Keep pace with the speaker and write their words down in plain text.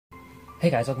Hey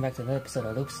guys, welcome back to another episode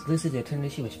of Lucy the Eternity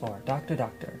She Wished For.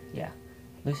 Doctor. Yeah.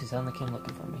 Lucy suddenly came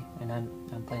looking for me, and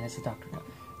I'm playing as the doctor now.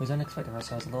 It was unexpected,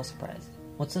 so I was a little surprised.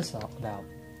 What's this all about?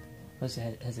 Lucy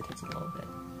hesitates a little bit.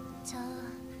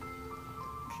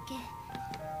 그게...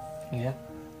 Yeah?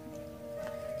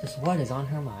 Just what is on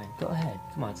her mind? Go ahead.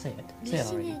 Come on, say it. Say it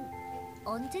already. 루시는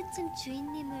언제쯤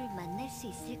주인님을 만날 수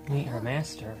있을까요? Meet her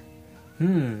master.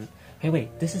 Hey,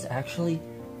 wait. This is actually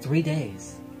 3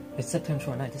 days. It's September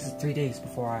 29th. This is 3 days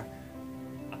before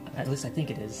at least I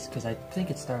think it is, because I think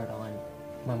it started on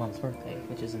my mom's birthday,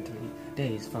 which is in 3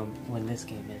 days from when this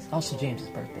game is. Also James's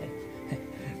birthday.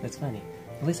 That's funny.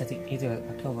 At least I think either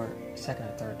October 2nd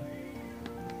or 3rd.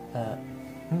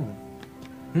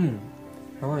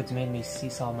 Her words made me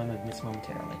seesaw my movements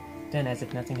momentarily. Then, as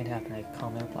if nothing had happened, I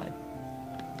calmly replied,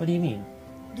 "What do you mean?"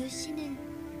 루시는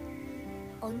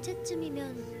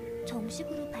언제쯤이면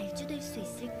정식으로 발주될 수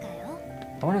있을까요?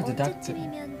 I wonder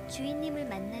언제쯤이면 주인님을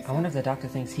만나서 if the doctor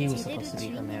thinks he was 제대로 supposed to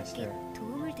be her master. 주인님께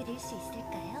도움을 드릴 수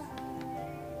있을까요?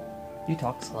 You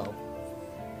talk slow.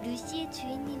 루시의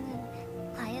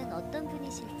주인님은 과연 어떤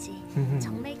분이실지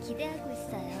정말 기대하고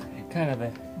있어요. Kind of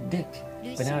a dick,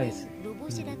 but now he's... 루시는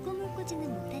로봇이라 꿈을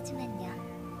꾸지는 못하지만요.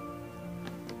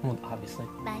 Well, obviously.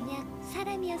 만약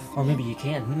사람이었으면 Or maybe you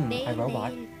can. A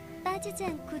robot. 매일매일 빠지지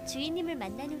않고 주인님을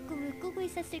만나는 꿈을 꾸고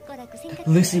있었을 거라고 생각해요.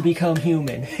 Lucy become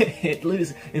human. If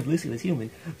Lucy was human,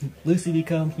 Lucy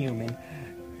become human.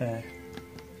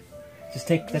 Just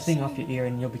take the thing off your ear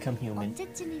and you'll become human.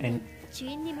 언제쯤이면 And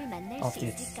주인님을 만날 off 수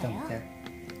your stomach 있을까요? there.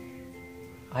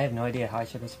 I have no idea how I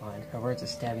should respond. Her words are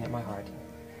stabbing at my heart.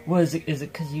 Well, is it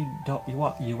because you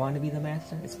want to be the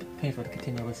master? It's painful to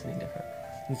continue listening to her.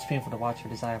 It's painful to watch her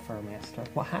desire for a master.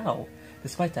 Well, how?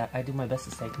 Despite that, I do my best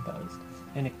to stay composed.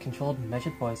 In a controlled,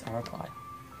 measured voice, I reply,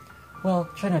 "Well,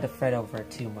 try not to fret over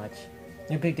it too much.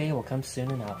 Your big day will come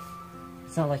soon enough.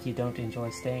 It's not like you don't enjoy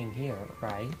staying here,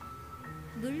 right?"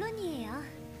 물론이에요.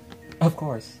 Of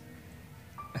course.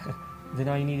 Then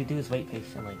all you need to do is wait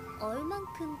patiently.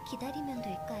 얼만큼 기다리면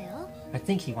될까요? I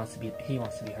think he wants to be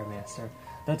her master.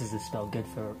 That doesn't spell good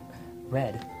for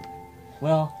Red.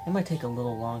 Well, it might take a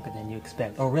little longer than you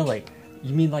expect. Oh, really?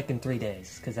 You mean like in 3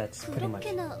 days? Because that's pretty much...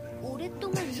 그렇게나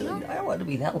오랫동안요? I don't want to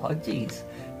be that long, jeez.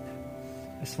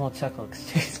 A small chuckle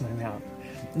escapes my mouth.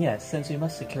 Yes, since we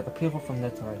must secure approval from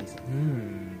the authorities.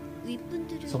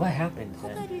 윗분들은 So what happened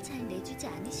then? 허가를 잘 내주지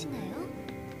않으시나요?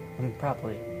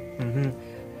 Probably.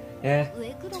 Yeah.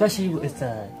 왜 그런가요? Especially with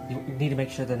you need to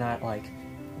make sure they're not like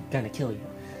gonna kill you.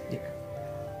 Yeah.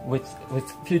 With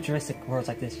futuristic worlds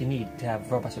like this, you need to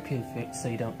have robots with purification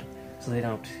so they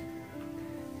don't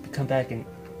come back and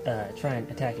try and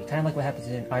attack you. Kind of like what happens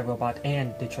in iRobot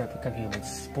and Detroit Become Human.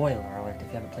 Spoiler alert if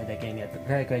you haven't played that game yet, but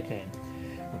very great game.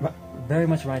 Very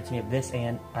much reminds me of this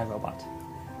and iRobot.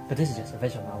 But this is just a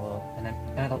visual novel, and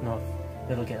I don't know if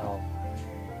it'll get all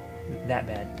that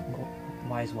bad.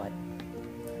 Why is what?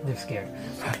 They're scared.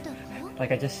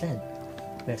 Like I just said,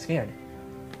 they're scared.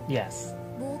 Yes.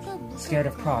 뭐가 Scared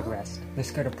of 무서울까요? progress. They're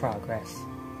scared of progress.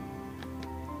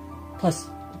 Plus,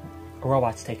 a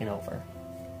robot's taking over.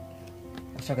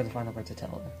 I struggle to find the words to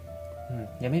tell them.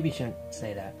 Yeah, maybe you shouldn't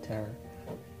say that to her.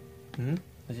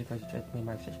 Was your first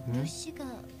루시가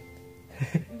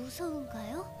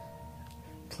무서운가요?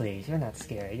 Please, you're not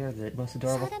scary. You're the most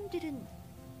adorable. 사람들은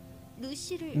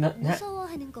루시를 Not-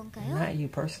 무서워하는 건가요? Not you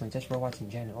personally, just robots in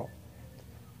general.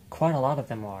 Quite a lot of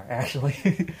them are, actually.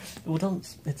 Well,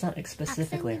 it's not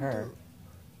specifically her.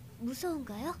 박사님도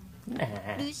무서운가요?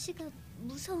 Nah. 루시가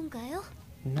무서운가요?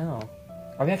 No.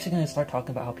 Are we actually going to start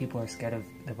talking about how people are scared of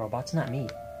the robots? Not me.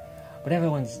 But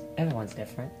everyone's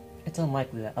different. It's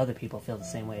unlikely that other people feel the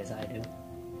same way as I do.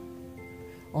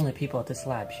 Only people at this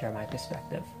lab share my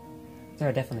perspective. There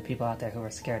are definitely people out there who are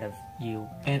scared of you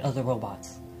and other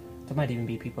robots. There might even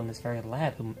be people in this very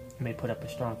lab who may put up a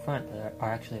strong front but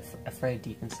are actually afraid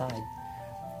deep inside.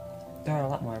 There are a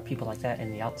lot more people like that in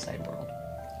the outside world.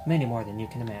 Many more than you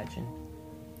can imagine.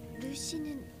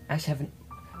 루시는 Actually,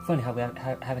 funny how we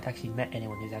haven't actually met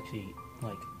anyone who's actually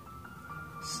like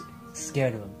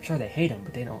scared of him. Sure, they hate him,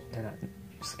 but they're not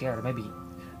scared. Or maybe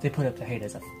they put up their hate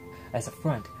as a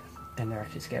front, and they're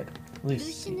actually scared.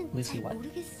 Lucy, 루시는 잘 what?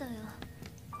 모르겠어요.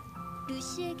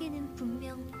 루시에게는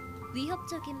분명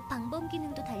위협적인 방범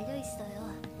기능도 달려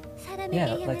있어요. 사람에게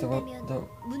Yeah, like 향한다면 the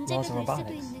문제가 laws of 될 수도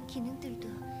robotics. 있는 기능들도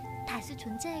다수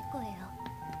존재할 거예요.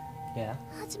 Yeah.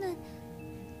 하지만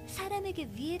사람에게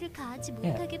위해를 가하지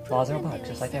Yeah, 못하게 laws are 프로그램되어 robots,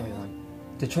 just like 있어요. everyone.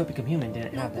 Detroit Become Human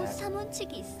didn't have 로봇 that.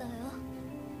 3원칙이 있어요.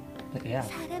 But yeah,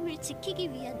 사람을 지키기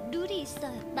위한 룰이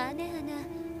있어요. 만에 하나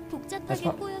That's 복잡하게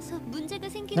what- 꼬여서 문제가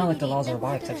it's 생기는 not like the 일이 laws of 있다고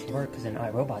robotics actually 하더라도 work, because in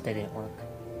iRobot they didn't work.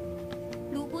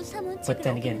 로봇 로봇 But 사원칙을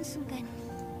then again, 어기는 순간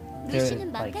they're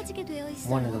루시는 like 망가지게 되어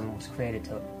one of 있어요. them was created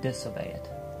to disobey it.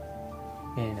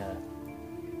 And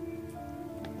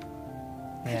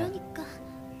yeah.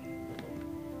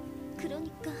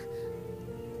 그러니까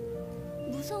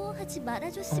무서워하지 Oh my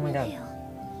말아줬으면 God. 해요.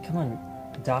 Come on,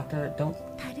 doctor, don't.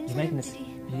 다른 You're making this.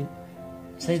 사람들이 You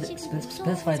say that 루시를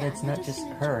specify that it's not 무서워하지 just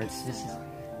않아줬으면 her. It's just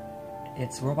좋겠어요.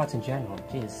 it's robots in general.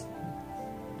 Jeez,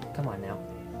 come on now.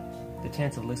 The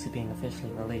chance of Lucy being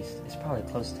officially released is probably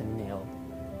close to nil.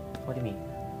 What do you mean?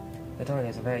 The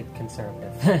authorities are very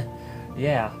conservative.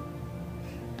 Yeah.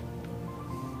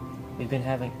 We've been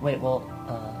having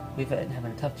we've been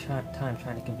having a tough time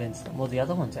trying to convince them. Well, the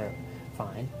other ones are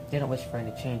fine. They don't wish for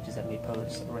any changes that may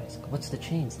pose a risk. What's the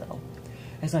change, though?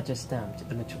 It's not just them.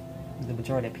 The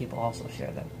majority of people also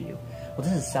share that view. Well,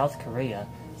 this is South Korea.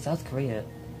 South Korea...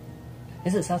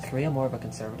 Isn't South Korea more of a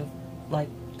conservative,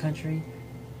 country?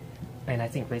 And I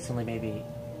think recently maybe...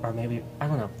 Or maybe... I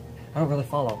don't know. I don't really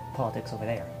follow politics over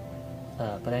there.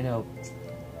 But I know...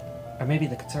 Or maybe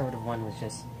the conservative one was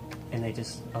just... And they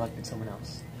just elected someone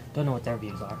else. Don't know what their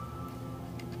views are.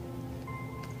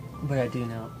 But I do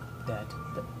know that...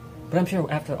 But I'm sure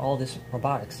after all this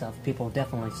robotic stuff, people will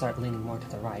definitely start leaning more to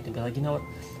the right and be like, you know what?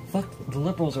 Fuck, the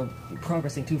liberals are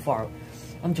progressing too far.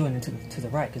 I'm joining to the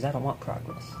right because I don't want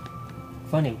progress.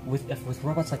 Funny, with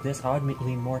robots like this, I would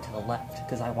lean more to the left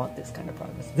because I want this kind of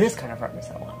progress. This kind of progress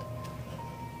I want.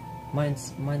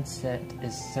 Mindset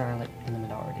is certainly in the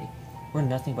minority. We're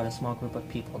nothing but a small group of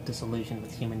people disillusioned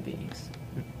with human beings.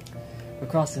 We're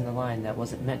crossing the line that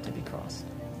wasn't meant to be crossed.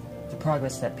 The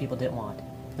progress that people didn't want.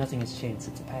 Nothing has changed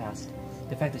since the past.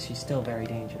 The fact that she's still very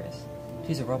dangerous.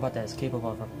 She's a robot that is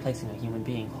capable of replacing a human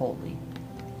being wholly.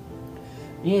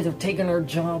 Yeah, they're taking our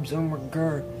jobs, oh my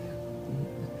god.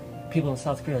 People in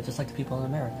South Korea are just like the people in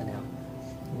America now.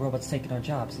 Robots taking our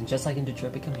jobs, and just like in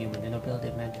Detroit Become Human, the nobility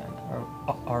of mankind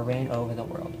are reign over the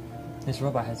world. This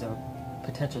robot has a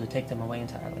potential to take them away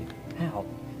entirely. How?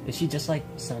 Is she just like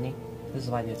Sunny? This is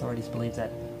why the authorities believe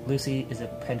that Lucy is a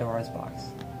Pandora's box.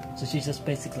 So she's just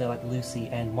basically like Lucy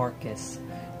and Marcus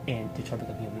in Detroit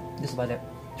Become Human. This is why they're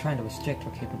trying to restrict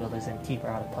her capabilities and keep her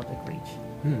out of public reach.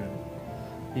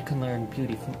 You can learn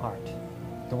beauty from art,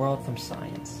 the world from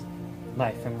science,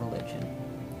 life from religion,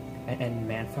 and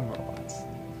man from robots.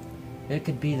 It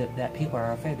could be that people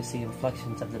are afraid to see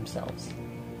reflections of themselves.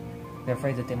 They're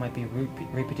afraid that they might be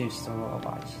reproduced through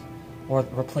robots, or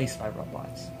replaced by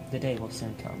robots. The day will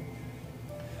soon come.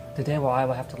 The day where I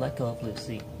will have to let go of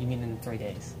Lucy. You mean in 3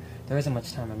 days? There isn't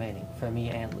much time remaining for me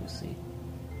and Lucy.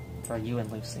 For you and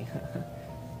Lucy.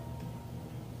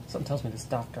 Something tells me this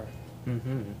doctor. You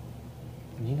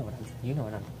know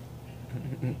what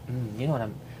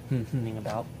I'm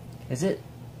about. Is it?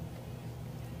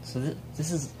 So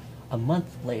this is a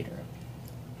month later.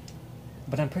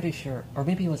 But I'm pretty sure, or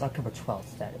maybe it was October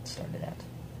 12th that it started at.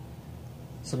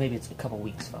 So maybe it's a couple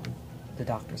weeks from the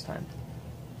doctor's time.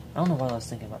 I don't know why I was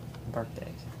thinking about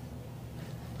birthdays.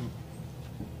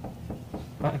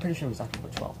 But I'm pretty sure it was October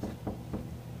 12th.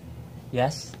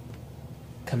 Yes?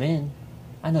 Come in.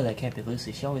 I know that can't be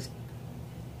Lucy. She always...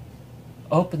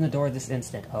 Open the door this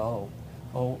instant. Oh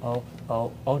no.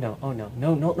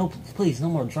 No, please, no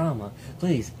more drama.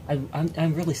 Please.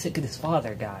 I'm really sick of this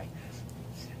father guy.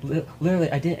 Literally,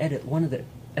 I didn't edit one of the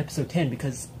episode 10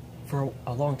 because... for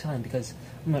a long time because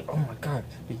I'm like, oh my god,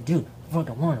 dude, I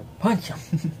fucking want to punch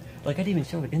him. Like, I didn't even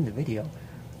show it in the video.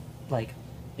 Like,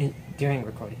 during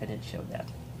recording, I didn't show that.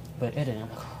 But editing, I'm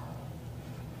like, oh,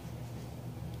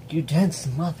 you dense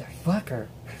motherfucker.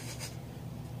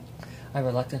 I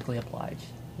reluctantly oblige.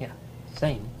 Yeah,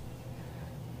 same.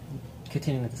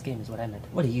 Continuing with this game is what I meant.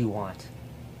 What do you want?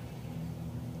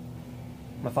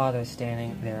 My father is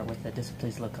standing there with a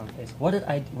displeased look on his face.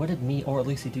 What did me or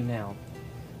Lucy do now?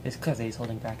 It's clear that he's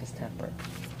holding back his temper.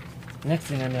 Next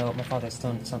thing I know, my father's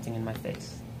thrown something in my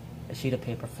face. A sheet of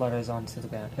paper flutters onto the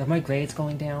ground. Are my grades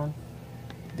going down?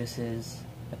 This is...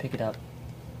 I pick it up.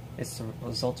 It's the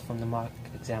results from the mock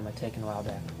exam I'd taken a while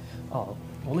back. Oh,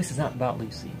 well, at least it's not about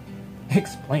Lucy.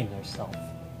 Explain yourself.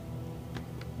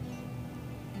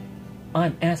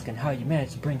 I'm asking how you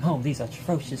managed to bring home these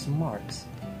atrocious marks.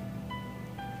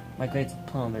 My grades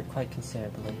plummeted quite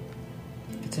considerably.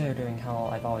 Considering how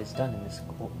I've always done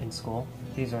in school,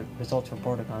 these results were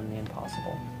bordering on the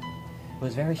impossible. It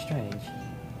was very strange.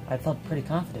 I felt pretty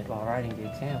confident while writing the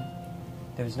exam.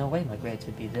 There was no way my grades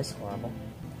would be this horrible.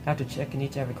 After checking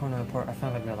every corner of the report, I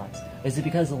finally realized. Is it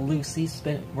because of Lucy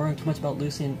worrying too much about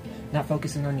Lucy and not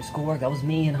focusing on your schoolwork? That was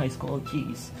me in high school,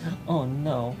 jeez. Oh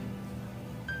no.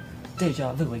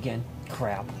 Deja vu again.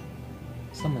 Crap.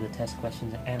 Some of the test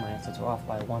questions and my answers were off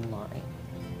by one line.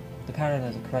 The pattern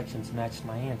of the corrections matched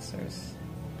my answers.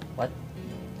 What?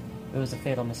 It was a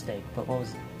fatal mistake, but what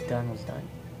was done was done.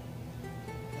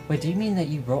 Wait, do you mean that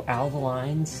you wrote out of the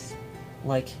lines?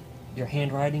 Like, your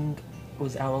handwriting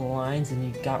was out of the lines and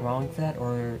you got wrong for that?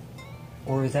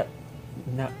 Or is that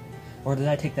not... Or did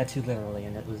I take that too literally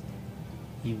and it was...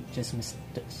 You just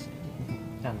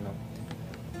I don't know.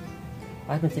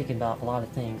 I've been thinking about a lot of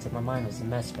things and my mind was a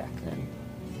mess back then.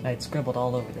 I had scribbled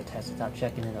all over the test without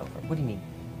checking it over. What do you mean?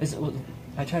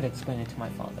 I tried to explain it to my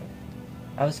father.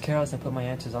 I was careless and put my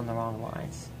answers on the wrong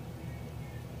lines.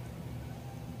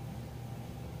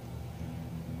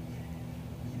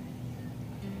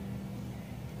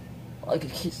 Like,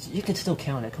 you can still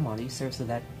count it. Come on, are you seriously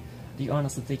that... Do you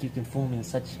honestly think you can fool me with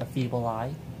such a feeble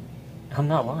lie? I'm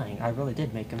not lying. I really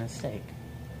did make a mistake.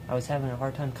 I was having a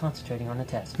hard time concentrating on the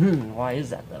test. Why is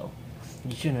that, though?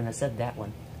 You shouldn't have said that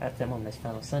one. At that moment, I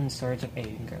felt a sudden surge of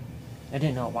anger. I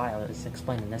didn't know why I was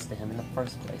explaining this to him in the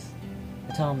first place.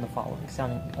 I tell him the following,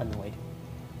 sounding annoyed.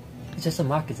 It's just a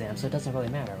mock exam, so it doesn't really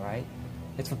matter, right?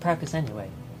 It's for practice anyway.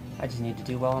 I just need to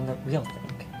do well on the real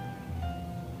thing.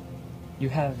 You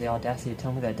have the audacity to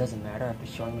tell me that it doesn't matter after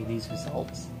showing me these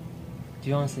results? Do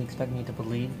you honestly expect me to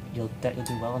believe that you'll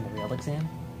do well on the real exam?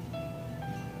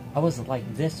 I wasn't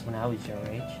like this when I was your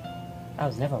age. I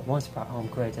was never once brought home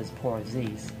grades as poor as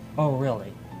these. Oh,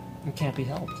 really? It can't be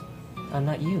helped. I'm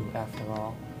not you, after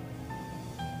all.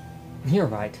 You're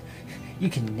right. You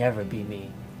can never be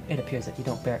me. It appears that you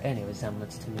don't bear any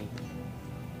resemblance to me.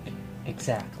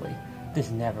 Exactly. This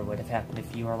never would have happened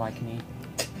if you were like me.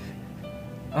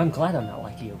 I'm glad I'm not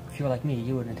like you. If you were like me,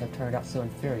 you wouldn't have turned out so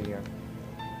inferior.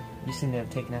 You seem to have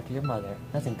taken after your mother.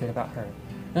 Nothing good about her.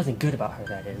 Nothing good about her,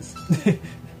 that is.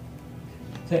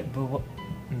 But what...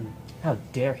 How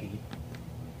dare he?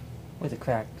 With a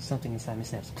crack, something inside me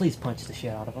snaps. Please punch the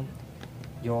shit out of him.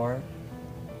 You're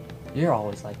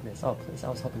always like this. Oh, please, I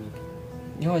was hoping you...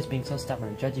 You're always being so stubborn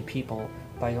and judging people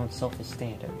by your own selfish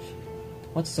standards.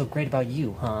 What's so great about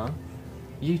you, huh?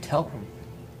 You tell him.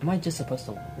 Am I just supposed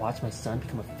to watch my son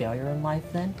become a failure in life,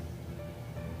 then?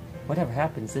 Whatever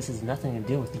happens, this has nothing to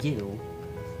do with you.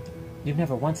 You've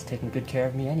never once taken good care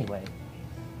of me anyway.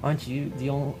 Aren't you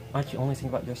only thinking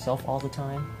about yourself all the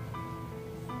time?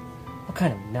 What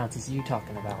kind of nonsense are you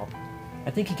talking about?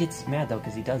 I think he gets mad though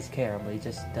because he does care, but he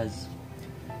just does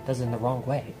it in the wrong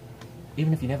way.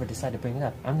 Even if you never decide to bring it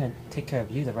up, I'm going to take care of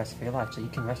you the rest of your life, so you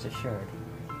can rest assured.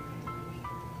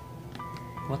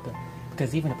 What the?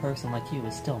 Because even a person like you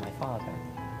is still my father.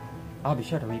 I'll be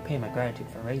sure to repay my gratitude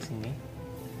for raising me.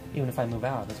 Even if I move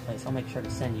out of this place, I'll make sure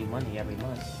to send you money every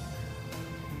month.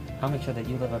 I'll make sure that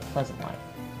you live a pleasant life.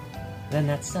 Then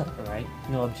that's settled, right?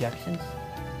 No objections?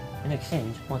 In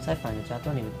exchange, once I find a job,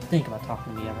 don't even think about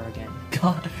talking to me ever again.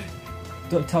 God!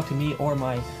 Don't talk to me or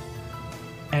my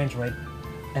android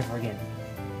ever again.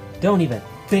 Don't even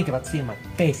think about seeing my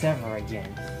face ever again.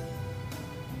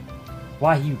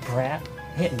 Why, you brat?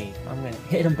 Hit me. I'm gonna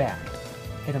hit him back.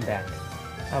 Hit him back.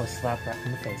 I was slapped right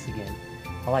in the face again.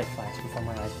 A light flashed before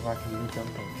my eyes before I could even feel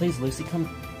the pain. Please, Lucy, come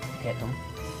hit him.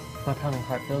 My pounding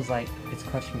heart feels like it's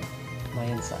crushing my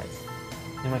insides.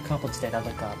 In my crumpled state, I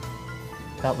look up.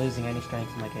 Without losing any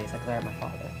strength in my gaze, I glare at my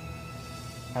father.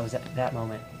 I was at that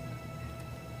moment.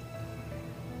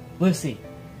 Lucy!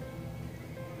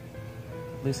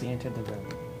 Lucy entered the room.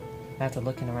 After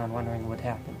looking around wondering what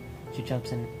happened, she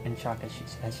jumps in shock as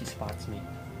she spots me.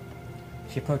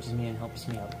 She approaches me and helps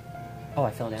me up. Oh,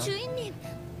 I fell down. 주인님,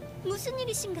 무슨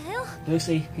일이신가요?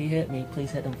 Lucy, he hit me.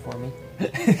 Please hit him for me.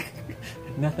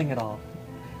 Nothing at all.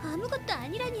 아무것도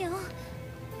아니라니요.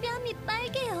 뺨이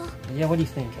빨개요. Yeah, what do you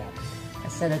think, Cap? I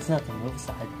said it's nothing. Move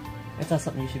aside. It's not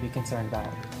something you should be concerned about.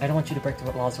 I don't want you to break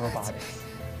the laws of robotics.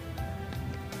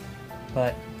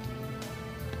 But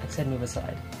I said move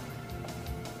aside.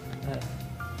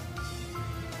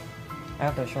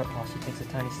 After a short pause, she takes a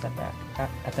tiny step back.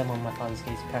 At that moment, my father's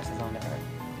gaze passes on to her.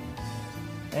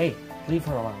 Hey, leave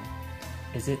her alone.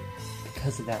 Is it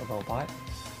because of that robot?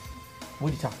 What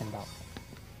are you talking about?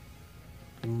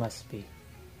 It must be.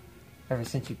 Ever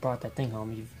since you brought that thing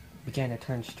home, you began to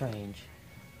turn strange.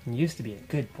 And you used to be a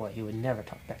good boy who would never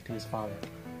talk back to his father.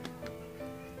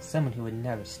 Someone who would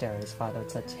never stare at his father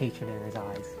with such hatred in his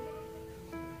eyes.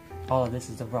 All of this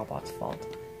is the robot's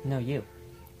fault. No, you.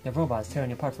 The robot is tearing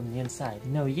you apart from the inside.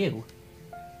 No, you.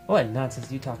 What nonsense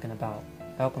are you talking about?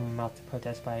 I opened my mouth to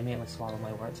protest, but I immediately swallowed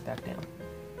my words back down.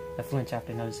 I flinched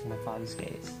after noticing my father's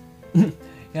gaze. He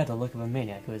had the look of a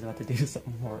maniac who was about to do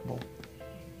something horrible.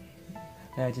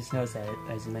 And I just noticed that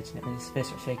as he mentioned it, his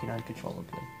fists were shaking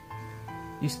uncontrollably.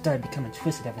 You started becoming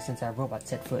twisted ever since that robot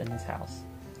set foot in this house.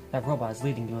 That robot is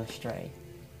leading you astray.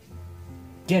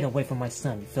 Get away from my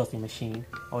son, you filthy machine.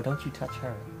 Oh, don't you touch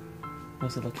her.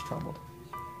 Lucy looks troubled.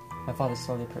 My father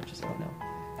slowly approaches. Oh no.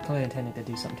 Clearly intending to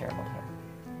do something terrible to her.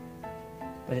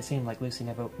 But it seemed like Lucy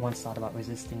never once thought about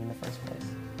resisting in the first place.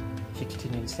 She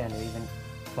continued to stand there even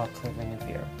while quivering in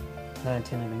fear, not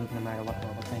intending to move no matter what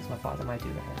horrible things my father might do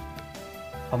to her.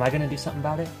 Am I going to do something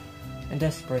about it? In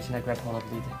desperation, I grab hold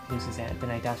of Lucy's hand, then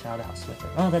I dash out of the house with her.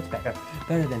 Oh, that's better.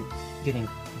 Better than getting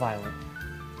violent.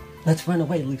 Let's run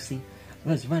away, Lucy.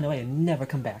 Let's run away and never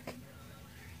come back.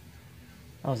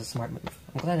 That was a smart move.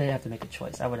 I'm glad I didn't have to make a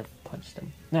choice. I would have punched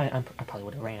him. No, I probably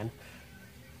would have ran.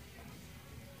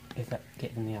 If that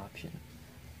given the option.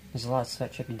 There's a lot of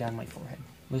sweat dripping down my forehead.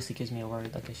 Lucy gives me a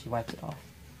worried look as she wipes it off.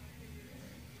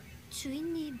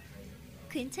 주인님,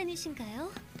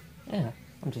 괜찮으신가요? Yeah,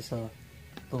 I'm just a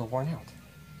little worn out.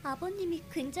 아버님이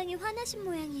굉장히 화나신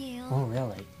모양이에요. Oh,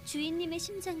 really? 주인님의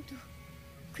심장도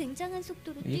굉장한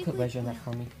속도로 You 뛰고 quit measuring that 있고요.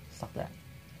 for me? Stop that.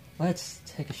 Let's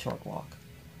take a short walk.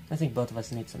 I think both of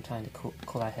us need some time to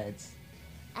cool our heads.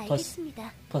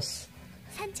 알겠습니다. Plus,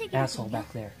 산책이군요. asshole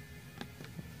back there.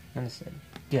 Understood.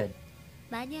 Good.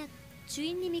 만약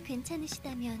주인님이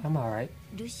괜찮으시다면 I'm alright.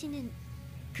 루시는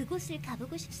그곳을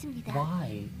가보고 싶습니다.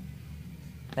 Why?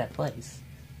 That place.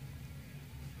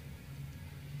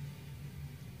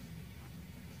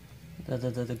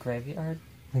 The graveyard?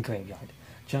 Graveyard.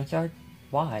 Junkyard?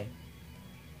 Why?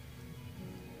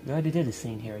 We already did a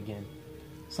scene here again.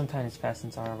 Some time has passed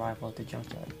since our arrival at the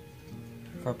junkyard.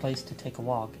 For a place to take a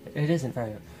walk, it isn't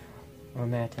very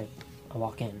romantic, a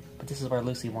walk in, but this is where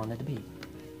Lucy wanted to be.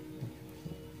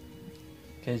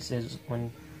 Because it was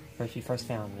when she first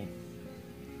found me.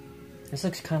 This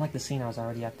looks kind of like the scene I was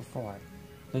already at before.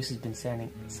 Lucy's been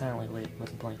standing silently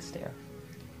with a blank stare.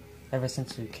 Ever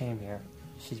since we came here,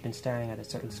 she's been staring at a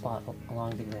certain spot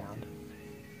along the ground.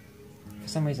 For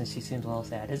some reason, she seems a little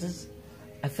sad.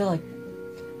 I feel like...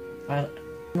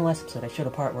 in the last episode, I showed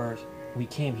a part where we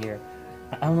came here.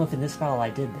 I don't know if in this file I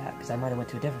did that, because I might have went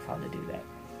to a different file to do that.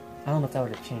 I don't know if that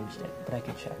would have changed it, but I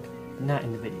can check. Not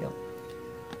in the video.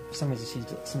 For some reason, she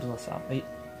seems a little sad.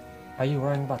 Are you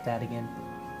worrying about that again?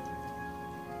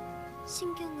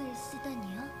 신경을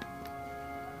쓰다니요?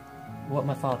 What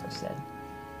my father said.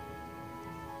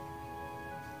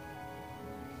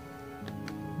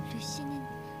 루시는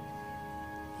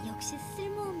역시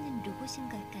쓸모없는 로봇인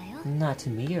걸까요? Not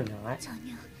to me or not.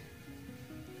 전혀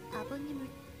아버님을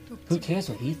돕지 Who cares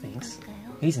what he 못하는 thinks?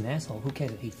 걸까요? He's an asshole. Who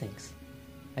cares what he thinks?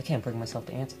 I can't bring myself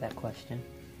to answer that question.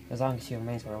 As long as she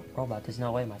remains a robot, there's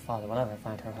no way my father will ever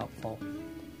find her helpful.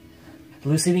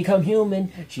 Lucy become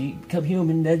human. She become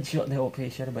human. Then they'll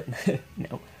appreciate her, but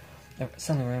no. I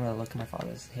suddenly remember the look my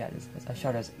father's head. I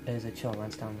shudder as a chill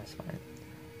runs down my spine.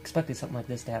 Expecting something like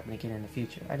this to happen again in the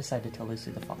future, I decided to tell Lucy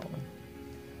the following.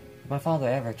 If my father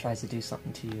ever tries to do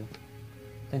something to you,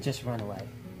 then just run away.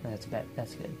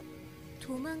 That's good.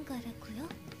 도망가라고요?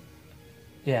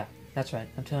 Yeah, that's right.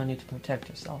 I'm telling you to protect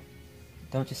yourself.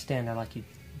 Don't just stand there like you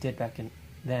did back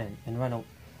then and run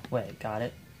away. Got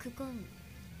it? 그건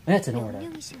That's an order.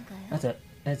 명령이신가요?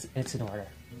 It's an order.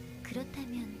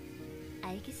 그렇다면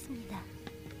알겠습니다.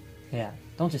 Yeah,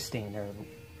 don't just stand there and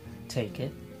take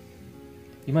it.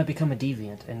 You might become a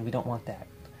deviant, and we don't want that.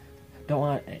 Don't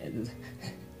want...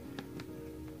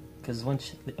 Because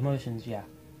once emotions, yeah.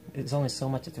 There's only so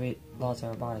much the three laws of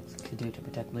robotics could do to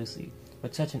protect Lucy.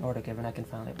 With such an order given, I can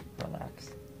finally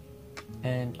relax.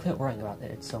 And quit worrying about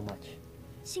it so much.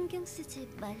 신경 쓰지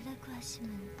말라고 하시면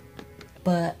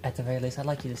But, at the very least, I'd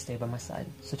like you to stay by my side.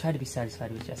 So try to be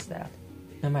satisfied with just that.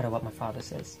 No matter what my father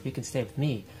says, you can stay with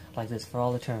me like this for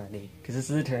all eternity. Because this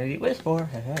is eternity to wish for.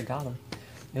 I got him.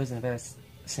 It was an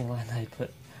embarrassing line that I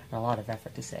put a lot of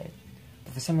effort to say.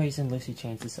 But for some reason, Lucy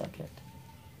changed the subject.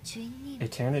 주인님,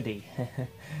 Eternity.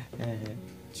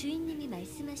 주인님이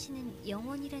말씀하시는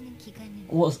영원이라는 기간은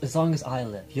Well, as long as I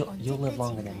live, you'll live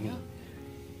longer than me. 언제까지인가요?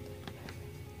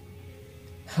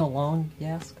 How long, you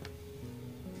ask?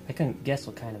 I couldn't guess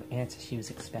what kind of answer she was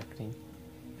expecting.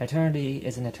 Eternity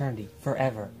is an eternity,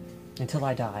 forever, until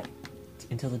I die,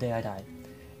 until the day I die.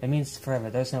 It means forever,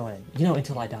 there's no end. You know,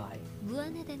 until I die.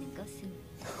 무한하다는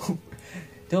것은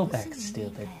Don't act 무슨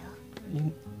stupid.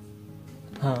 의미인가요?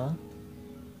 Huh?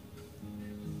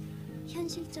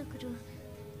 현실적으로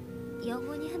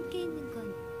영원히 함께 있는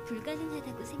건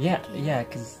불가능하다고 Yeah, 생각해요.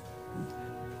 because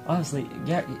honestly,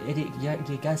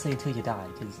 you gotta say until you die,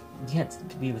 because you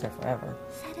can't be with her forever.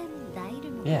 사람은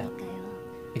나이를 Yeah.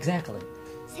 먹으니까요. Exactly.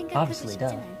 생각하고 Obviously, 싶진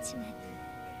duh. 않지만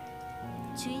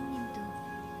주인님도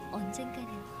언젠가는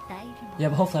나이를 먹고 Yeah,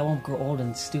 but hopefully I won't grow old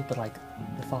and stupid like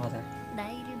the father.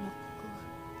 나이를 먹고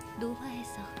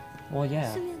노화해서 Well, yeah,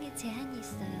 수명에 제한이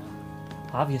있어요.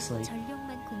 obviously.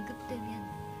 전력만 공급되면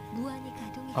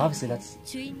obviously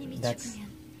주인님이 that's 죽으면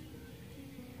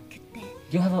그때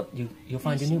you'll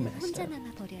find a new 루시는 혼자 master.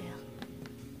 남아 버려요.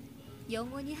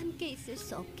 영원히 함께 있을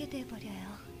수 없게 돼 버려요.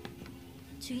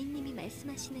 주인님이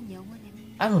말씀하시는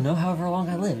영원은 I don't know, however long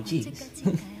I live, jeez.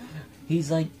 언제까지인가요? He's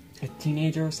like a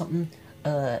teenager or something.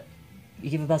 You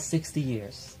give about 60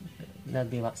 years.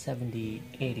 That'd be about 70,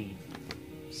 80,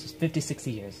 50,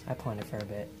 60 years. I pondered for a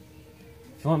bit.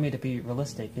 If you want me to be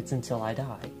realistic, it's until I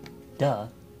die. Duh.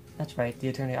 That's right, the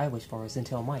eternity I wish for is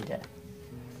until my death.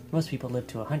 Most people live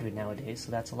to 100 nowadays,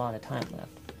 so that's a lot of time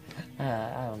left.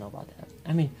 I don't know about that.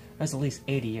 I mean, there's at least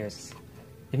 80 years.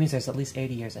 It means there's at least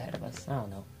 80 years ahead of us. I don't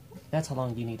know. That's how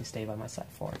long you need to stay by my side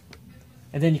for.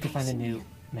 And then you can find a new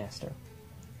master.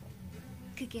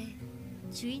 그게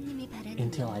주인님이 바라는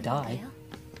Until I die. 영원인가요?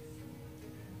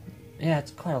 Yeah,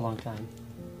 it's quite a long time.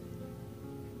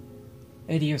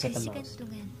 80 years at 그 the 시간 most.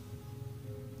 동안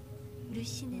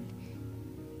루시는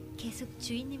계속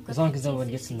주인님과 As long 같이 as no one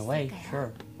있을 gets 수 in the way, 있을까요?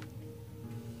 sure.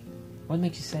 What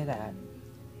makes you say that?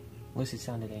 Lucy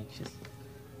sounded anxious.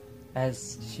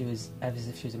 As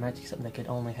if she was imagining something that could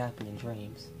only happen in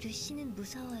dreams. 루시는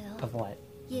무서워요. Of what?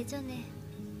 예전에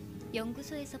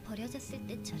연구소에서 버려졌을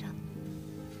때처럼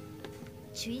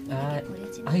주인님에게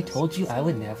버려지는 I 것이 told you I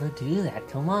would 무서워요. never do that.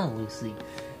 Come on, Lucy.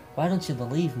 Why don't you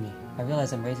believe me? I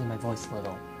realize I'm raising my voice a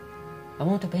little. I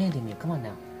won't abandon you. Come on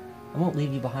now. I won't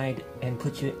leave you behind and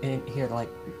put you in here like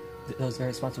those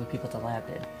irresponsible people at the lab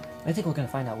did. I think we're gonna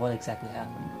find out what exactly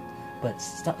happened. But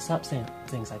stop saying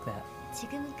things like that.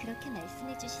 지금은 그렇게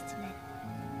말씀해 주시지만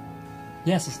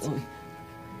Yes,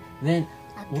 then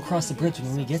we'll 앞으로 cross the bridge 일어날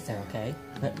when we 수 get there, 없어요. okay?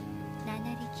 But,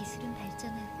 나날이 기술은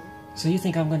발전하고 so you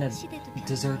think I'm gonna 시대도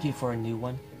desert you 변해요. for a new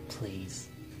one? Please.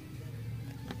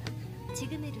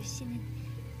 지금의 루시는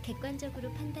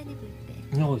객관적으로 판단해 볼 때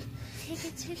No.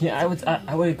 세계 최고의 Yeah, I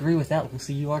제품이에요. would agree with that,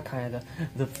 Lucy. You are kind of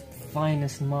the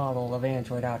finest model of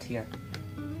android out here.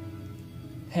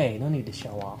 Hey, no need to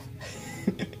show off.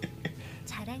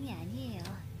 자랑이 아니에요.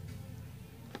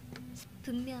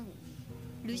 분명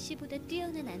루시보다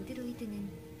뛰어난 안드로이드는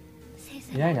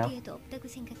세상 Yeah, I know. 어디에도 없다고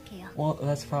생각해요. Well,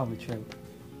 that's probably true.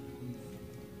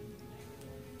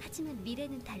 하지만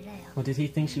미래는 달라요. Well, did he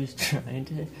think she was trying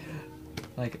to...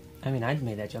 Like, I mean, I'd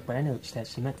made that joke, but I knew that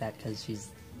she meant that because she's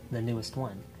the newest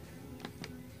one.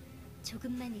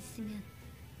 조금만 있으면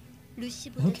Who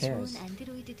루시보다 좋은 cares?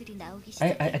 안드로이드들이 나오기 I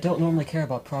시작해요. don't normally care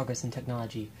about progress in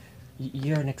technology.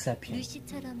 You're an exception.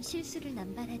 루시처럼 실수를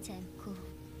남발하지 않고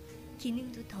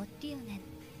기능도 더 뛰어난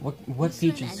What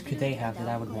features could they have that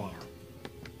I would want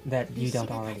that you don't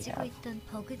루시가 already 가지고 have? 있던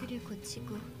버그들을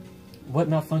고치고 What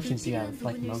malfunctions do you 불필요한 have?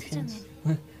 Like 부분을 motions?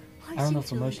 수정한 I don't know 훨씬 if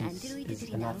좋은 emotions is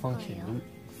안드로이드들이 a 나올 malfunction. 거예요.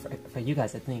 For you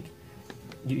guys, I think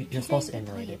you're supposed to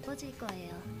디자인도 더 emulate it. 예뻐질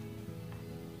거예요.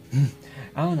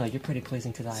 I don't know. You're pretty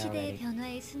pleasing to the eye 시대의 already.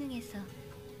 변화에 순응해서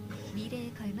미래에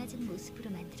걸맞은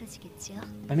모습으로 만들어지겠지요.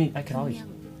 I mean, I could always.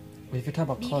 분명 If you're talking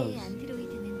about clothes, 미래의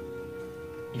안드로이드는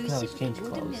you could always change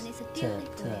루시보다 모든 clothes 면에서 to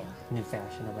뛰어날 거예요. new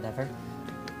fashion or whatever.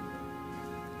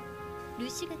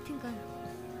 루시 같은 건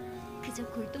그저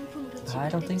골동품으로 I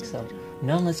don't think so. 취급될 정도로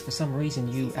Not unless for some reason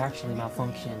you actually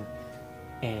malfunction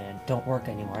and don't work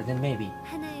anymore, then maybe.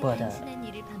 하나의 But, 단순한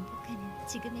일을 반복하는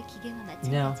지금의 기계와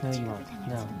No, 마찬가지 you 취급을 won't.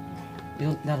 당할지도 No.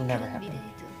 몰라요. That'll never 그런 happen.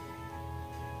 미래에도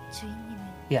주인님은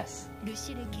Yes.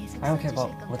 루시를 계속 I don't care 써주실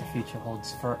about what the 건가요? future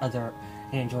holds for other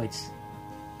androids.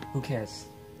 Who cares?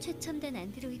 최첨단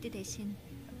안드로이드 대신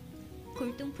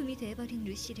골동품이 돼버린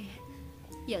루시를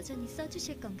여전히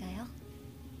써주실 건가요?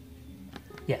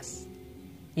 Yes.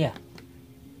 Yeah.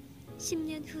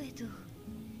 10년 후에도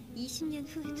 20년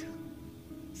후에도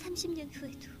 30년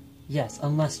후에도 Yes,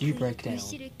 unless you 그 break down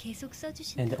루시를 계속 and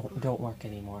써주신다고 don't work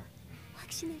anymore.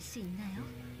 확신할 수 있나요?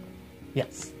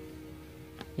 Yes.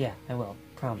 Yeah, I will.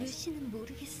 Promise. 루시는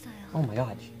모르겠어요. Oh my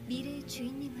god. 미래의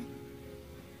주인님은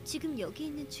지금 여기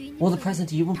있는 주인님. Well, the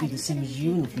present you won't be the same as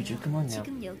you in the future. Come on now.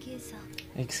 지금 여기에서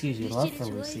Excuse your love 루시를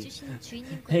for 좋아해 Lucy. 주시는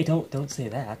주인님과 Hey, don't say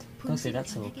that. Don't say 본질이 that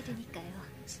so. 변하게 되니까요.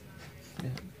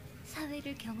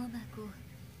 사회를 경험하고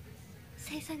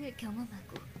세상을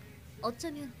경험하고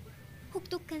어쩌면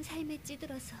혹독한 삶에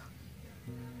찌들어서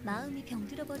마음이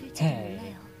병들어 버릴지도 Hey,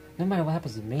 몰라요. no matter what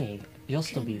happens to me, you'll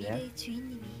still 그런 be there. 미래의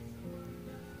주인님이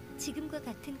지금과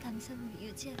같은 감성을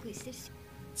유지하고 있을 수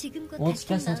지금과 Well, it's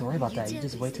같은 best not to worry 마음을 about that. You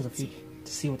just 유지하고 wait till the 있을지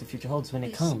to see what the future holds when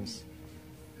it comes.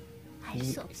 알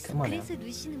수 없어. Come on now. 그래서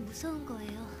루시는 무서운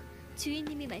거예요.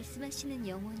 주인님이 말씀하시는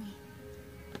영혼이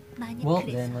만약 Well,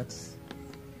 그래서 then let's.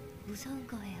 무서운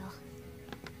거예요.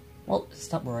 Well,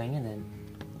 stop worrying and then.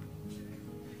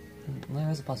 There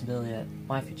is a possibility that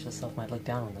my future self might look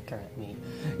down on the current me.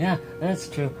 Yeah, that's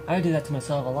true. I do that to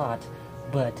myself a lot,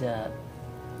 but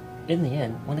in the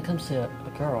end, when it comes to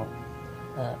a girl,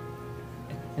 uh,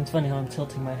 it's funny how I'm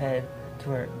tilting my head to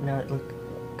where now it look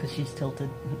because she's tilted.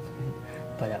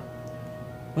 But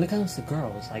when it comes to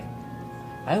girls, like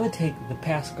I would take the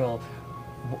past girl,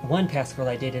 one past girl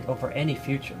I dated over any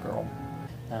future girl.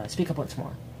 Speak up once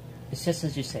more. It's just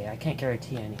as you say. I can't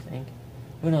guarantee anything.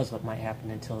 Who knows what might happen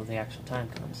until the actual time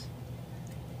comes.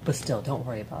 But still, don't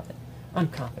worry about it. I'm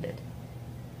confident.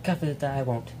 Confident that I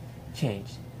won't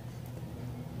change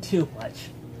too much.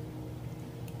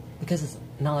 Because it's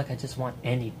not like I just want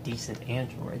any decent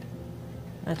android.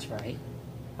 That's right.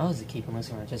 I wasn't keeping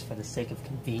Lucy around just for the sake of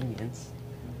convenience,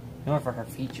 nor for her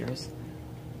features.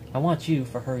 I want you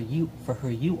for who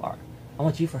you are. I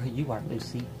want you for who you are,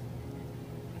 Lucy.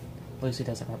 Lucy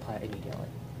doesn't reply immediately.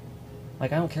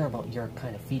 Like, I don't care about your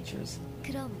kind of features.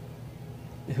 그럼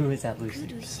Who is that, Lucy?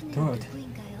 그 루시는 Good.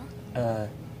 누구인가요?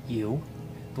 You?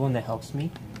 The one that helps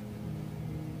me?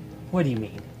 What do you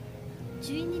mean?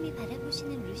 주인님이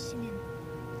바라보시는 루시는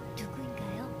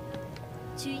누구인가요?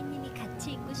 주인님이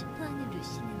같이 있고 싶어하는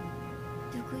루시는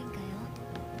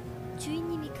누구인가요?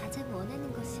 주인님이 가장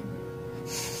원하는 것은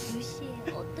루시의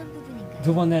어떤 부분인가요?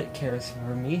 The one that cares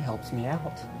for me helps me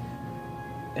out.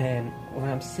 And when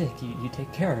I'm sick, you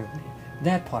take care of me.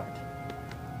 That part.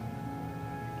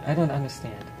 I don't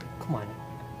understand. Come on.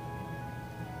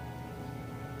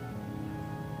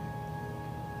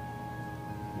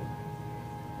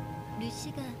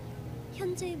 루시가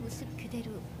현재의 모습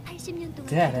그대로 80년 동안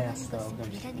Dead 거듭하는 ass, though.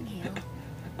 것은 불가능해요.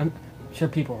 I'm sure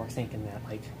people were thinking that,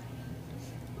 like...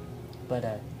 But,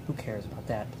 who cares about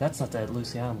that? That's not the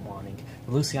Lucy I'm wanting.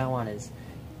 The Lucy I want is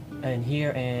in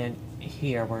here and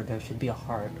here, where there should be a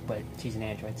heart, but she's an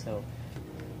android, so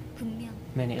분명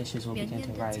many issues will 몇 begin to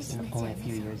년도 rise in 지나지 only a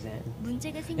few 않아서 years in.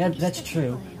 문제가 Yeah, 생기기 that's 시작할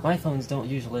true. 거예요. My phones don't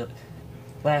usually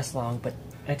last long, but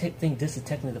I think this is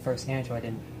technically the first Android,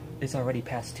 and it's already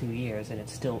past 2 years, and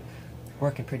it's still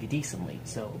working pretty decently.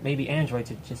 So maybe Androids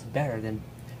are just better than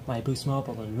my Boost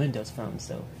Mobile and Windows phones.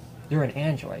 So you're an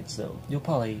Android, so you'll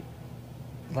probably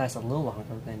last a little longer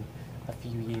than a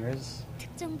few years.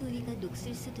 특정 부위가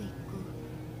녹슬 수도 있고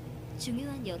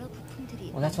중요한 여러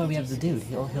부품들이 Well, that's why we have the 망가질 dude.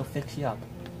 수도 He'll 있어요. fix you up.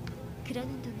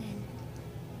 그러는 동안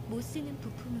못 쓰는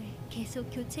부품을 계속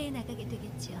교체해 나가게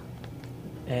되겠죠.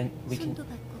 And we can. 손도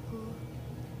바꾸고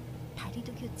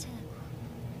다리도 교체하고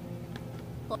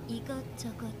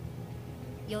이것저것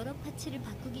여러 파츠를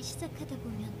바꾸기 시작하다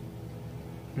보면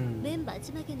맨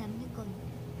마지막에 남는 건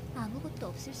아무것도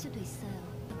없을 수도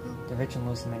있어요. The original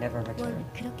Lucy may never return.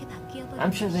 원 그렇게 바뀌어 버린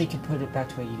I'm sure they can put it back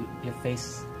to where your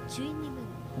face 주인님은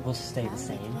will stay the 마음에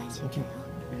same. 들어 You can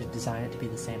하실까요? design it to be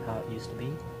the same how it used to be.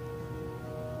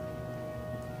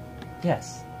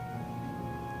 Yes.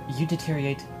 You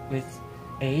deteriorate with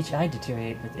age, I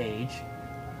deteriorate with age.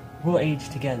 We'll age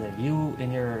together. You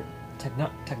in your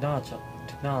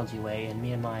technology way, and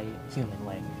me in my human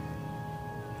way.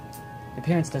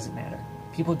 Appearance doesn't matter.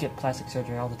 People get plastic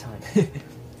surgery all the time.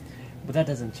 But that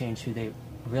doesn't change who they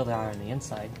really are on the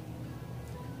inside.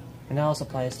 And that also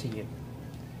applies to you.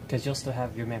 Because you'll still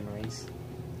have your memories.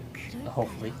 그럴까요?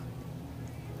 Hopefully.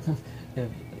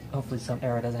 Hopefully some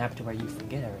error doesn't happen to where you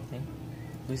forget everything.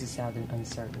 Lucy's sad and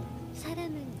uncertain.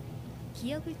 사람은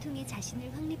기억을 통해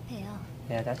자신을 확립해요.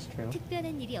 Yeah, that's true.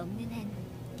 특별한 일이 없는 한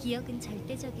기억은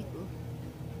절대적이고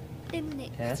때문에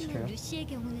Yeah, that's 하지만 true. 루시의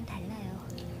경우는 달라요.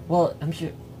 Well, I'm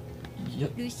sure...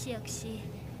 루시 역시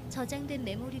저장된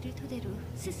메모리를 토대로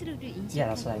스스로를 Yeah,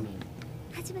 that's what I 인식하고 mean.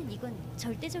 하지만 이건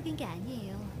절대적인 게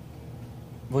아니에요.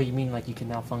 Well, you mean like you can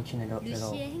malfunction and it'll...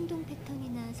 루시의 행동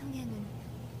패턴이나 성향은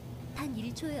단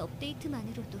 1초의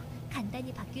업데이트만으로도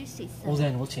간단히 바뀔 수 있어요. Well,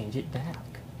 then we'll change it back.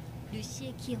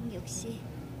 루시의 기억 역시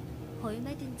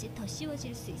얼마든지 더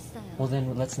씌워질 수 있어요. Well,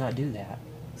 then let's not do that.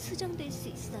 수정될 수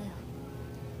있어요.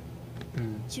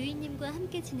 주인님과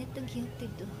함께 지냈던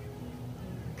기억들도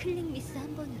클릭 미스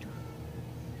한 번으로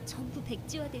전부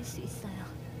백지화될 수 있어요.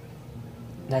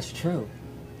 That's true.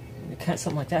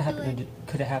 Something like that happened.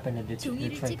 Could have happened to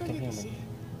종이를 Detroit became 찍어내듯이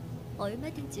human.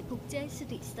 얼마든지 복제할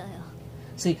수도 있어요.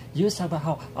 See, you was talking about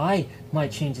how I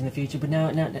might change in the future, but now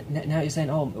you're saying,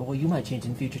 oh, well, you might change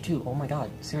in the future too. Oh my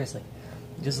God, seriously.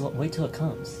 Just wait till it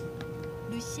comes.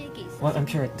 루시에게 있어서 Well, I'm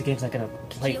sure the game's not gonna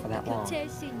play for 기억도 that long. 교체할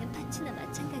수 있는 파츠나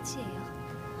마찬가지예요.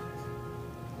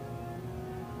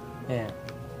 Yeah.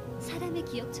 사람의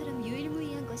기억처럼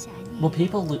유일무이한 것이 아니에요. Well,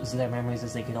 people lose their memories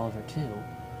as they get older too,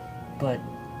 but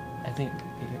I think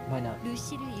it might not.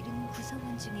 루시를 이룬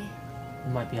구성원 중에 It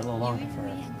might be a little longer for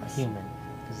a human.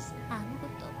 'Cause,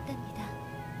 아무것도 없답니다.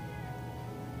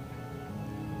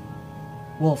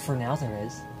 well, for now there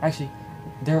is. Actually,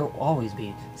 there'll always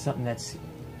be something that's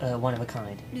one of a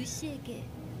kind. 루시에게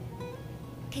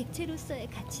객체로서의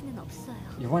가치는 없어요.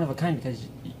 You're one of a kind because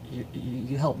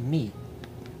you help me.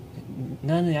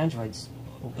 None of the androids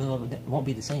won't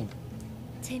be the same.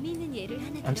 재미있는 예를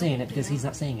하나 I'm saying it because 들어볼게요. he's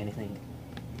not saying anything.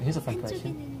 Here's a fun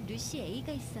question. 한쪽에는 루시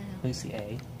A가 있어요. Lucy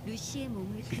A. 루시의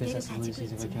몸을 She 그대로 possesses 가지고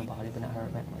Lucy's original 있지만 body, but not her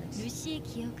memories. 루시의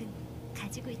기억은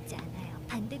가지고 있지 않아요.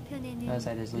 반대편에는 Other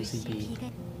side is Lucy 루시 B.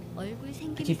 B가 얼굴 I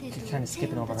keep 생김새도 trying to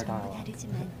skip it over 체형도 her 전부 dialogue.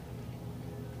 다르지만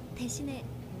대신에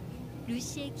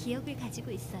루시의 기억을 가지고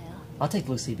있어요. I'll take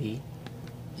Lucy B.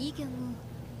 이 경우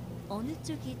어느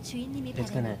쪽이 주인님이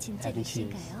It's 바라는 gonna 진짜 have you choose.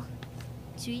 루시인가요?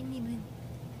 주인님은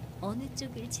어느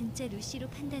쪽을 진짜 루시로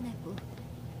판단하고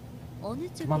어느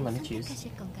쪽을 Come on, let me choose.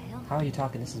 선택하실 건가요? How are you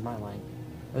talking? This is my line.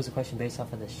 It was a question based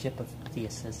off of the ship of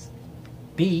Theseus.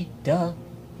 B. Duh.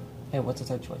 Hey, what's the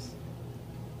third choice?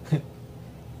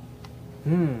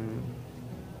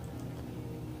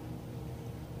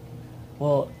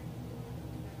 Well,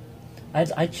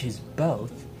 I'd choose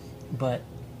both, but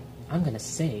I'm gonna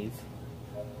save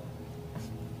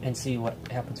and see what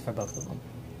happens for both of them.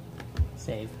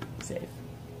 Save.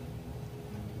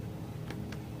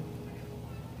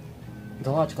 The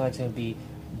logical answer would be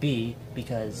B,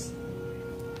 because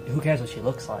who cares what she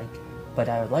looks like? But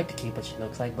I would like to keep what she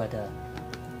looks like, but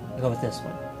I'll go with this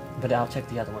one. But I'll check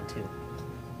the other one too.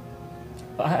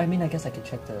 I mean, I guess I could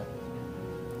check the...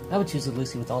 I would choose the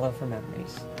Lucy with all of her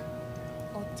memories.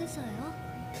 어째서요?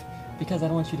 Because I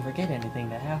don't want you to forget anything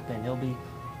that happened. It'll be...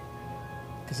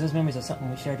 Because those memories are something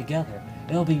we share together.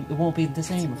 It won't be the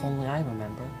same if only I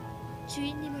remember.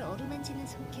 주인님을 어루만지는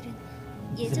손길은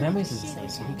The 예전의 memories is the 루시의 same,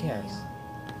 so 것이 who cares? 아니에요.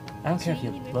 I don't care if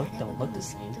you 주인님을 don't look 바라보는 the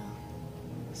same.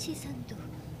 모습도, 시선도,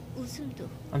 웃음도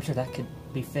I'm sure that could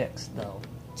be fixed, though.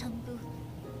 전부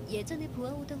예전에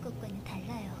보아오던 것과는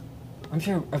달라요. I'm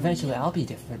sure eventually I'll be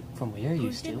different from what you're 볼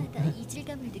used to. 때마다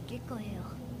이질감을 느낄 거예요.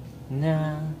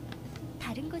 Nah.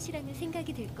 다른 것이라는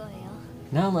생각이 들 거예요.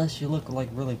 Not unless you look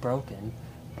like really broken.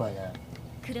 But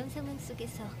그런 상황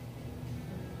속에서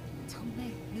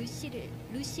정말 루시를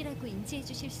루시라고 인지해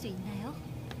주실 수 있나요?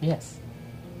 yes.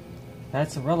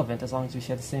 That's irrelevant as long as we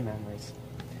share the same memories.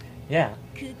 Yeah.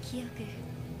 그 기억을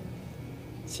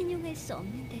신용할 수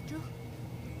없는데도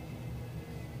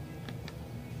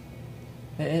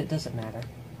It doesn't matter.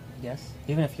 I guess.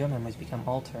 Even if your memories become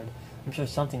altered, I'm sure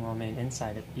something will remain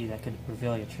inside of you that could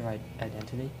reveal your true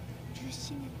identity.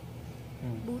 루시는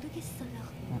Mm. 모르겠어요.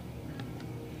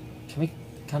 Can we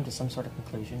come to some sort of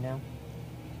conclusion now?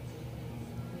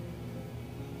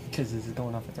 Because this is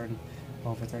going on for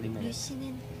over 30 minutes.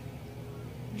 루시는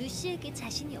루시에게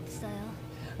자신이 없어요.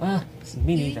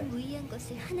 Me neither. 유일무이한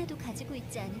것을 하나도 가지고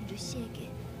있지 않은 루시에게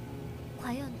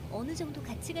과연 어느 정도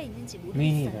가치가 있는지 Me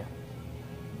neither. 모르겠어요.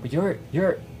 But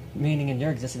your meaning in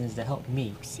your existence is to help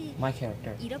me, 혹시 my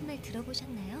character. 이런 말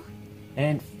들어보셨나요?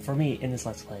 And for me, in this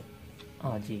Let's Play.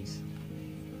 Oh, jeez.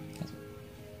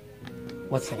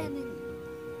 What's that?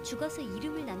 사람은 죽어서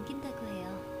이름을 남긴다고 해요.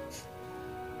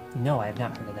 No, I have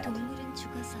not heard of that. 동물은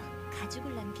죽어서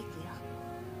가죽을 남기고요.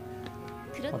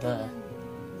 그렇다면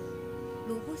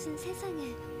로봇은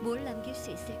세상에 뭘 남길 수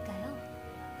있을까요?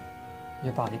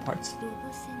 Your body parts.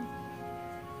 로봇은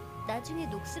나중에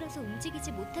녹슬어서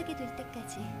움직이지 못하게 될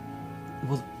때까지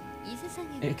Well, 이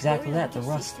세상에 exactly 뭘 that, the 남길 수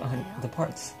rust on 있을까요? the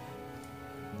parts.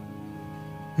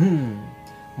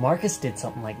 Marcus did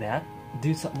something like that.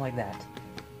 Do something like that.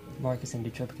 Marcus and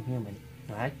Detroit Become Human.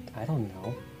 I don't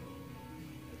know.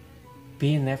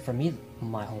 Being there for me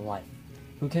my whole life.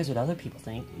 Who cares what other people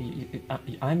think?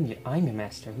 I'm your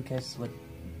master. Who cares what...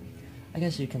 I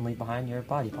guess you can leave behind your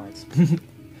body parts.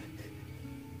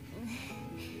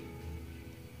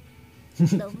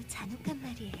 너무 잔혹한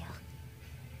말이에요.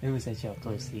 It was a joke,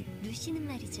 Lucy. 루시는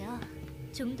말이죠.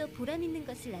 좀 더 보람 있는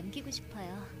것을 남기고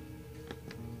싶어요.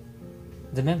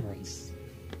 The memories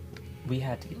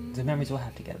the memories we'll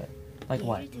have together. Like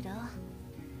what? 예를 들어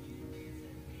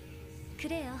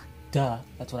그래요. Duh,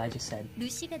 that's what I just said.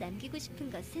 루시가 남기고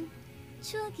싶은 것은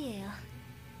추억이에요.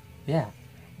 Yeah.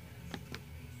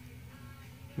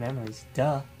 Memories,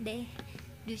 duh. 네,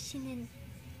 루시는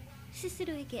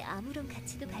스스로에게 아무런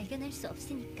가치도 발견할 수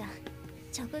없으니까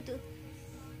적어도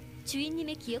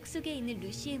주인님의 기억 속에 있는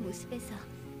루시의 모습에서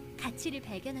가치를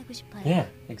발견하고 싶어요. Yeah,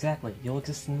 exactly. You'll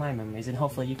exist in my memories, and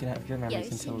hopefully you can have your memories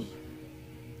열심히,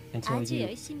 until 아주 you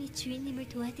열심히 주인님을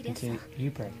도와드려서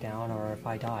break down, or if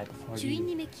I die before you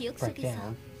주인님의 기억 break 속에서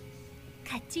down.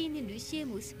 가치 있는 루시의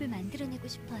모습을 만들어내고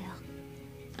싶어요.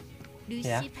 루시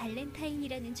Yeah.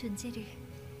 발렌타인이라는 존재를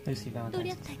Lucy Valentine.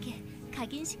 또렷하게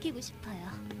각인시키고 싶어요.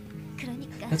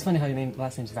 그러니까 That's funny how your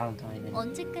last name's Valentine. And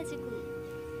언제까지고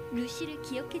루시를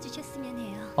기억해 주셨으면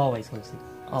해요. always, Lucy.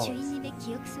 Always. 주인님의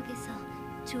기억 속에서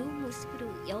좋은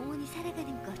모습으로 영원히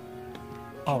살아가는 것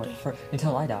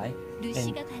until I die,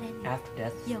 루시가 and 바라는 after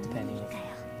death, depending.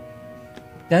 영혼이니까요.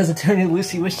 That is the eternity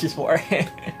Lucy wishes for.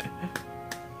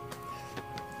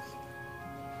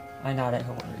 I nod at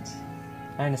her words.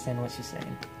 I understand what she's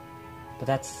saying, but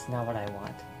that's not what I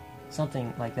want.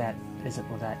 Something like that isn't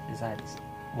what that is.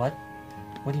 What?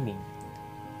 What do you mean?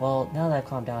 Well, now that I've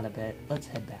calmed down a bit, let's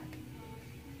head back.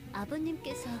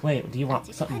 아버님께서 Wait, do you want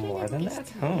아직 something 화를 more 내고 than that?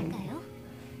 계시지 않을까요?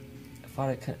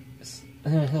 Father,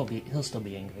 he'll still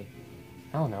be angry.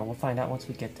 I don't know. We'll find out once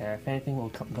we get there. If anything, we'll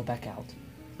go back out.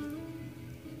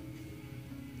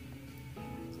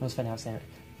 Let's find out.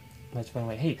 Let's run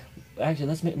away. Hey, actually,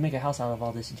 let's make a house out of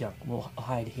all this junk. We'll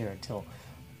hide here until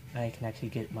I can actually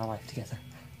get my life together.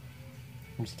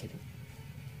 I'm just kidding.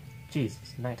 Jeez,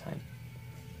 it's nighttime.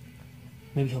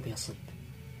 Maybe he'll be asleep.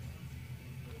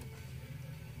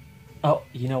 Oh,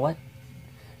 you know what?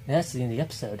 That's the end of the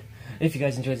episode. If you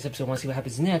guys enjoyed this episode and want to see what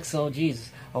happens next, oh jeez,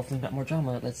 hopefully not more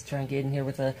drama. Let's try and get in here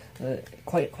with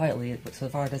quietly so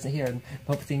the father doesn't hear, and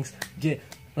hope things get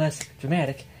less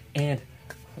dramatic, and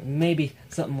maybe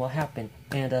something will happen.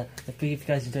 And if you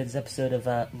guys enjoyed this episode of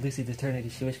Lucy the Eternity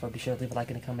She Wished For, be sure to leave a like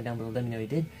and a comment down below. Let me know you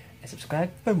did, and subscribe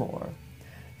for more.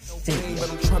 Stay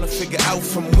But I'm trying to figure out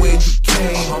from where you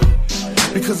came.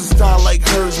 Because a style like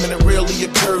hers, man, it rarely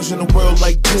occurs in a world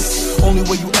like this. Only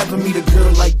way you ever meet a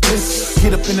girl like this.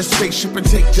 Get up in a spaceship and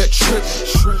take that trip.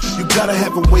 You gotta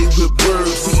have a way with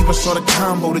words to even start a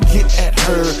combo to get at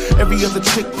her. Every other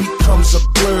chick becomes a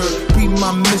blur. Be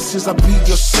my missus, I'll be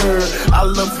your sir. I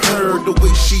love her the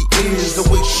way she is, the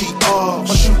way she are,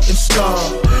 my shooting star.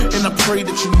 And I pray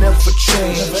that you never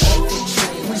change.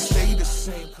 Please stay the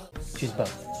same. Choose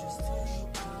both.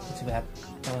 Let's see what happens.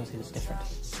 I want to see this different.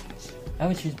 I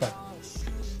would choose both.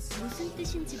 무슨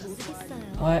뜻인지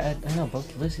모르겠어요. Well, I know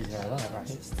both Lucy's are alive, right?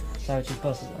 So I would choose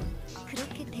both of them.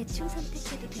 그렇게 대충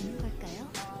선택해도 되는 걸까요?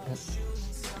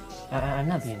 I'm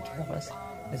not being careless.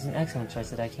 It's an excellent choice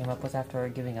that I came up with after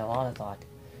giving a lot of thought.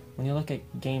 When you look at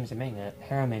games or manga,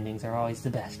 harem endings are always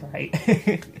the best, right?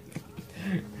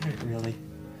 Really.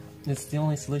 It's the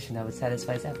only solution that would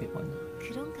satisfy everyone.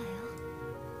 그런가요?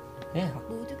 Yeah.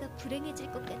 모두가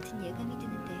불행해질 것 같은 예감이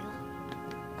드는데요.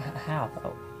 How,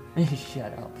 though?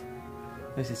 Shut up.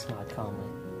 Lucy smiled calmly,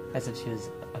 as if she was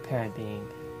a parent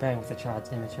bearing with a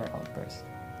child's immature outburst.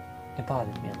 It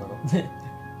bothered me a little.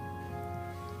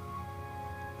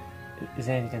 Is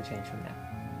anything going to change from that?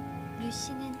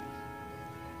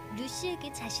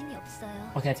 루시에게 자신이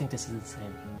없어요. Okay, I think this is the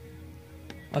same.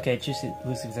 Okay, choose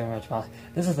Lucy with her original body.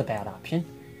 This is the bad option.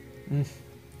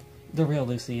 The real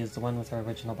Lucy is the one with her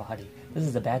original body. This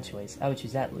is the bad choice. I would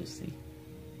choose that Lucy.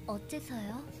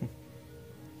 어째서요?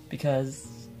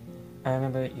 Because I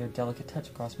remember your delicate touch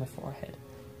across my forehead,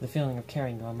 the feeling of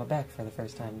carrying you on my back for the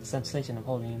first time, the sensation of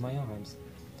holding you in my arms.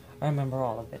 I remember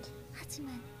all of it.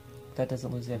 하지만 That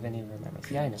doesn't lose any of remembrance.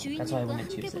 Yeah, I know. That's why I 주인님과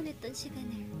wouldn't 함께 choose it. 보냈던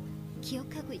시간을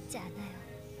기억하고 있지 않아요.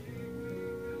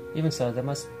 Even so, there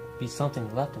must be something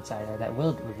left inside her that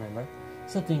will remember.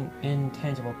 Something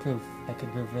intangible proof that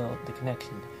could reveal the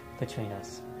connection between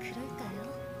us. 그럴까요?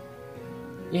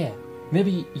 Yeah,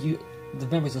 maybe the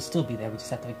memories will still be there, we just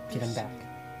have to get them back.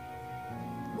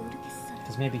 모르겠어요.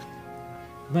 Because maybe,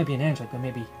 it might be an android, but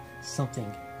maybe something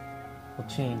will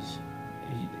change.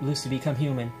 Lucy become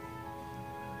human.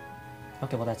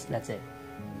 Okay, well that's it.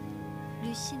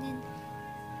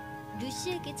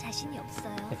 루시에게 자신이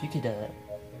없어요. If you could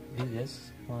do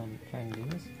this while I'm trying to do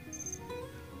this.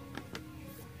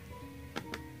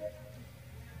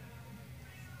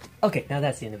 Okay, now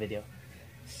that's the end of the video.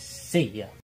 See ya.